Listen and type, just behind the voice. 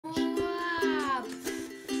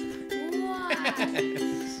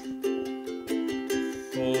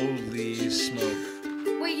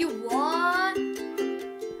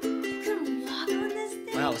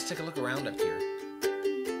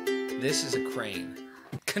This is a crane.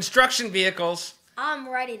 Construction vehicles. I'm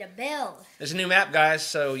ready to build. There's a new map, guys,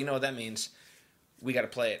 so you know what that means. We gotta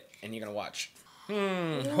play it, and you're gonna watch.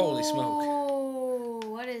 Holy smoke. Oh,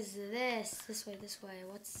 what is this? This way, this way.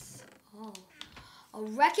 What's... Oh. A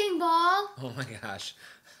wrecking ball. Oh my gosh.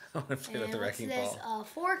 I want to play with the wrecking ball.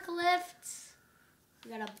 What's this? Forklift.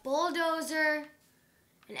 We got a bulldozer.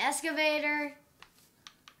 An excavator.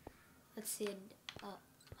 Let's see. A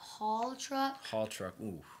haul truck. Haul truck.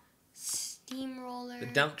 Ooh. Steamroller. The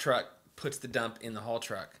dump truck puts the dump in the haul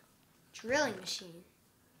truck. Drilling machine.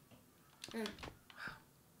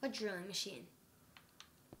 What drilling machine?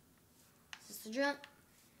 Is this the drill?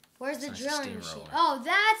 Where's the drilling machine? Oh,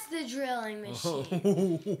 that's the drilling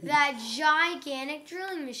machine. That gigantic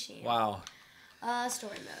drilling machine. Wow.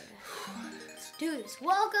 Story mode. Let's do this.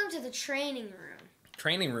 Welcome to the training room.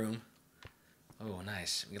 Training room? Oh,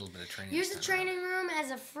 nice. We get a little bit of training. Use the training room as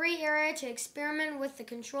a free area to experiment with the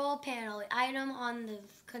control panel item on the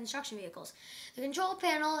construction vehicles. The control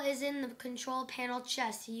panel is in the control panel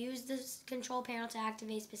chest. Use this control panel to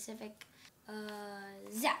activate specific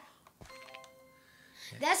zap.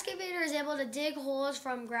 The excavator is able to dig holes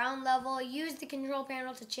from ground level. Use the control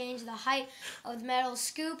panel to change the height of the metal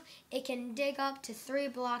scoop. It can dig up to 3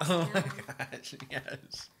 blocks down. Oh my gosh,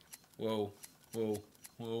 yes. Whoa, whoa,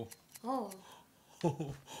 whoa. Oh.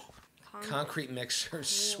 Concrete mixer,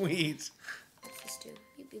 sweet. What's this do?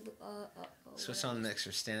 Switch on the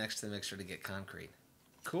mixer. Stand next to the mixer to get concrete.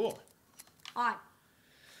 Cool. On.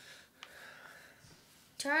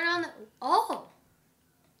 Turn on the... Oh.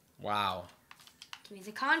 Wow. Give me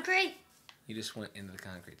the concrete. You just went into the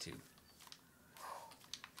concrete tube.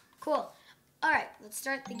 Cool. All right, let's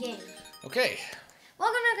start the game. Okay.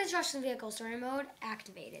 Welcome to Construction Vehicle Story Mode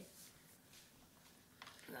activated.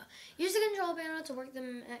 Use the control panel to work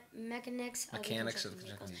the mechanics of the construction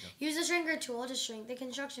vehicles. Use the shrinker tool to shrink the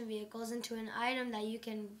construction vehicles into an item that you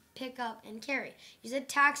can pick up and carry. Use a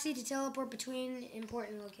taxi to teleport between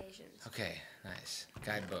important locations. Okay, nice.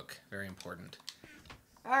 Guidebook, very important.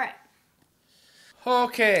 All right.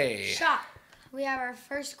 Okay. Shop. We have our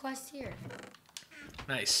first quest here.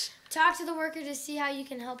 Nice. Talk to the worker to see how you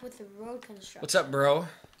can help with the road construction. What's up, bro?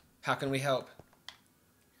 How can we help?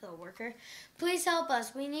 Hello, worker. Please help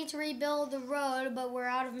us. We need to rebuild the road, but we're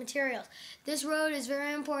out of materials. This road is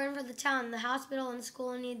very important for the town. The hospital and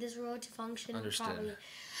school need this road to function properly.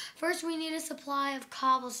 First, we need a supply of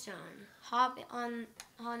cobblestone. Hop on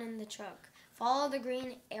in the truck. Follow the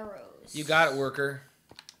green arrows. You got it, worker.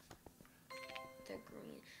 The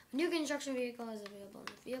green. A new construction vehicle is available in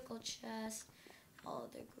the vehicle chest. Follow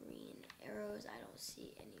the green arrows. I don't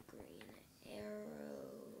see any green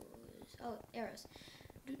arrows. Oh, arrows.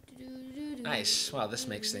 Nice. Wow, this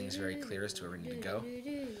makes things very clear as to where we need to go.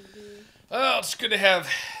 Oh, it's good to have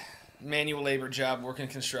manual labor job working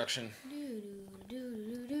construction.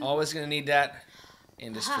 Always going to need that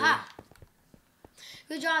industry.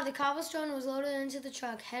 Good job. The cobblestone was loaded into the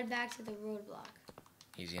truck. Head back to the roadblock.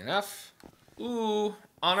 Easy enough. Ooh,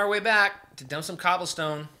 on our way back to dump some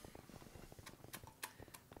cobblestone.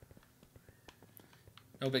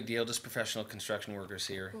 No big deal, just professional construction workers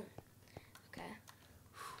here. Ooh. Okay.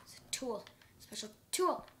 It's a tool. Special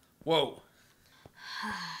tool. Whoa.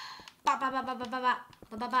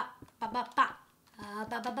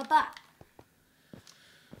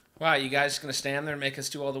 Wow, you guys gonna stand there and make us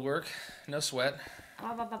do all the work? No sweat.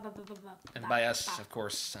 And by us, of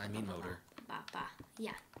course, I mean motor.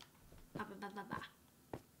 Yeah.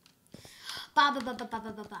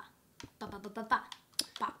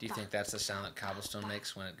 Do you think that's the sound that cobblestone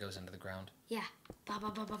makes when it goes into the ground? Yeah.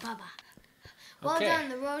 Well done.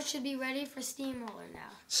 The road should be ready for steamroller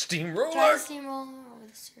now. Steamroller? Try the steamroller over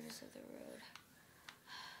the surface of the road.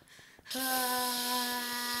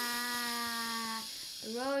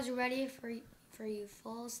 The road's ready for you.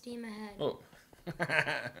 Full steam ahead. Oh.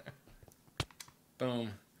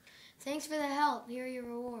 Boom. Thanks for the help. Here's your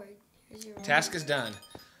reward. Task is done.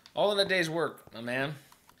 All in a day's work, my man.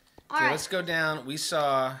 Okay, let's go down.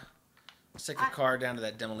 Let's take a car down to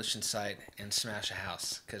that demolition site and smash a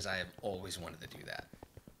house, because I have always wanted to do that.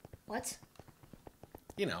 What?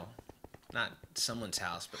 You know, not someone's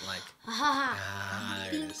house, but like...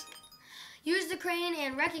 there it is. Use the crane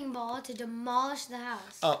and wrecking ball to demolish the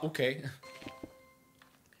house. Oh, okay.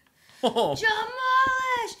 Oh.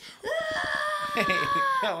 Demolish! Hey,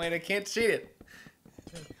 oh, wait, I can't see it.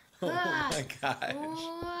 Oh my gosh.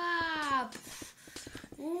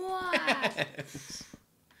 What?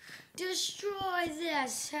 Destroy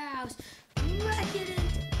this house. Wreck it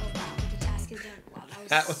into... Oh, wow. The task is done. Wow,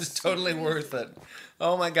 that was totally worth it.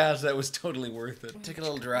 Oh, my gosh. That was totally worth it. Take a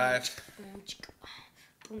little drive.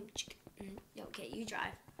 Okay, you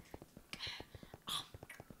drive.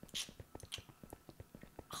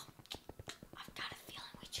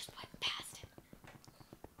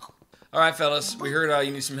 All right, fellas. We heard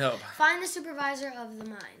you need some help. Find the supervisor of the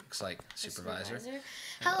mine. Looks like supervisor.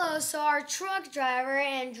 Hello. So our truck driver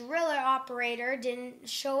and driller operator didn't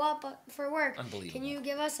show up for work. Unbelievable. Can you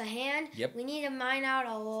give us a hand? Yep. We need to mine out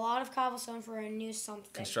a lot of cobblestone for a new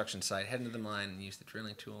something. Construction site. Head into the mine and use the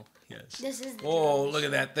drilling tool. Yes. This is the Whoa, look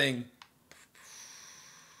at that thing.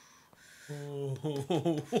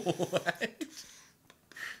 What?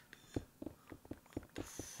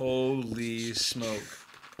 Holy smoke.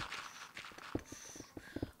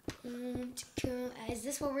 Is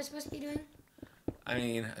this what we're supposed to be doing? I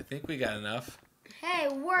mean, I think we got enough. Hey,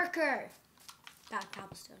 worker. Got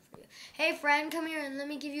cobblestone for you. Hey, friend, come here and let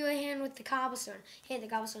me give you a hand with the cobblestone. Hey, the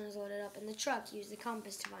cobblestone is loaded up in the truck. Use the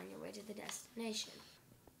compass to find your way to the destination.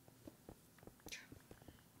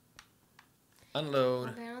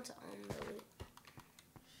 Unload. Panel to unload.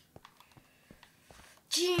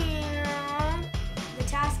 Jam. The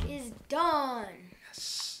task is done.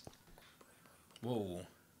 Yes. Whoa.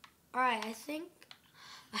 Alright, I think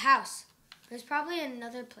a house. There's probably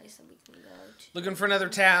another place that we can go to. Looking for another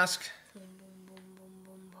task. Boom, boom, boom, boom,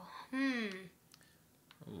 boom, boom.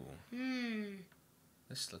 Ooh.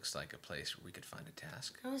 This looks like a place where we could find a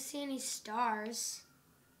task. I don't see any stars.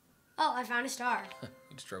 Oh, I found a star. You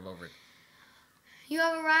just drove over it. You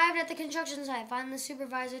have arrived at the construction site. Find the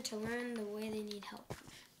supervisor to learn the way they need help.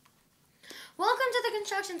 Welcome to the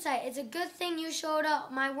construction site. It's a good thing you showed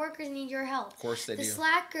up. My workers need your help. Of course they do. The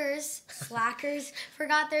slackers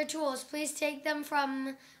forgot their tools. Please take them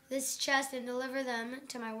from this chest and deliver them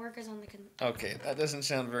to my workers on the Okay, that doesn't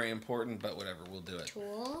sound very important, but whatever, we'll do it.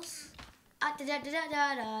 Tools.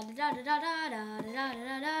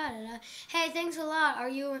 Hey, thanks a lot. Are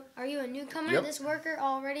you a newcomer? Yep. This worker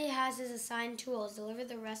already has his assigned tools. Deliver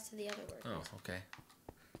the rest to the other workers. Oh, okay.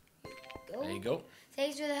 Go. There you go.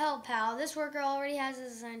 Thanks for the help, pal. This worker already has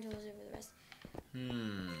his assigned tools over the rest.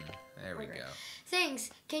 There we go.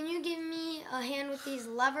 Thanks. Can you give me a hand with these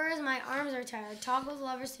levers? My arms are tired. Toggle the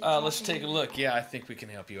levers to Let's take a look. Yeah, I think we can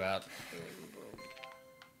help you out.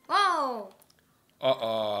 Whoa!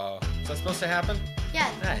 Uh-oh. Is that supposed to happen? Yeah,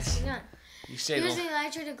 Nice. that's done. You saved Use the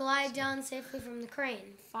elytra to glide down safely from the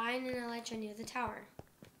crane. Find an elytra near the tower.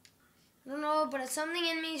 I don't know, but something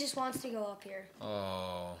in me just wants to go up here.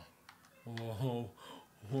 Oh. Whoa.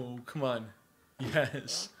 Whoa, come on.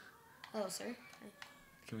 Yes. Hello, sir.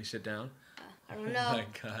 Can we sit down? I don't know. Oh my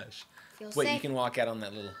gosh. Feel Wait, safe. you can walk out on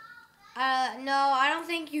that little... No, I don't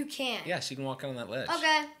think you can. Yes, you can walk out on that ledge.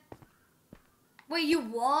 Okay. Wait, you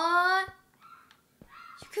what?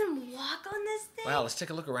 You can walk on this thing? Wow, let's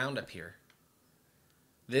take a look around up here.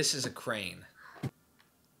 This is a crane.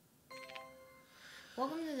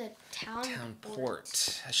 Welcome to the town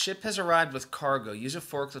port. A ship has arrived with cargo. Use a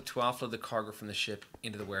forklift to offload the cargo from the ship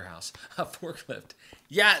into the warehouse. A forklift.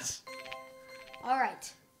 Yes! All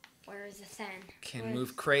right. Where is it then? Can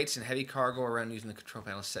move crates and heavy cargo around using the control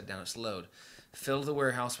panel to set down its load. Fill the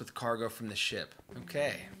warehouse with cargo from the ship.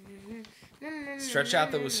 Okay. Stretch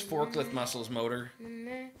out those forklift muscles, motor.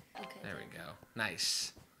 Okay. There we go.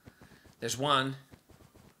 Nice. There's one.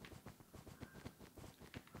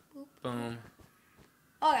 Boom.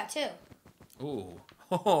 Oh, I got two. Ooh.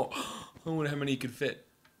 Oh, I wonder how many you could fit.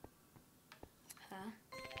 Huh?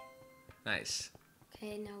 Nice.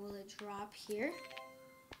 Okay, now will it drop here?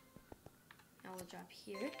 Now will it drop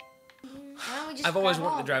here? I've always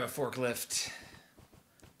wanted to drive a forklift,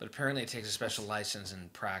 but apparently it takes a special license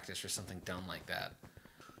and practice or something dumb like that.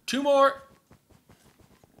 Two more.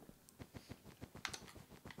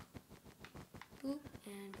 Boop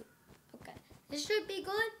and boop. Okay. This should be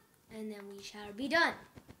good, and then we shall be done.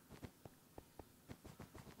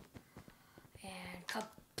 And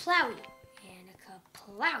kaplowy. And a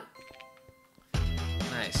kaplowy.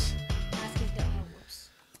 Nice. Task is done. Oh, whoops.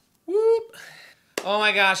 Whoop. Oh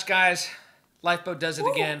my gosh, guys. Lifeboat does it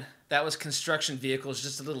again. That was construction vehicles,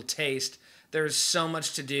 just a little taste. There's so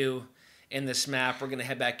much to do in this map. We're going to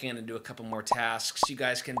head back in and do a couple more tasks. You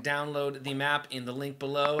guys can download the map in the link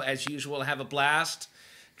below. As usual, have a blast.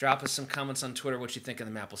 Drop us some comments on Twitter what you think of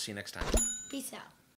the map. We'll see you next time. Peace out.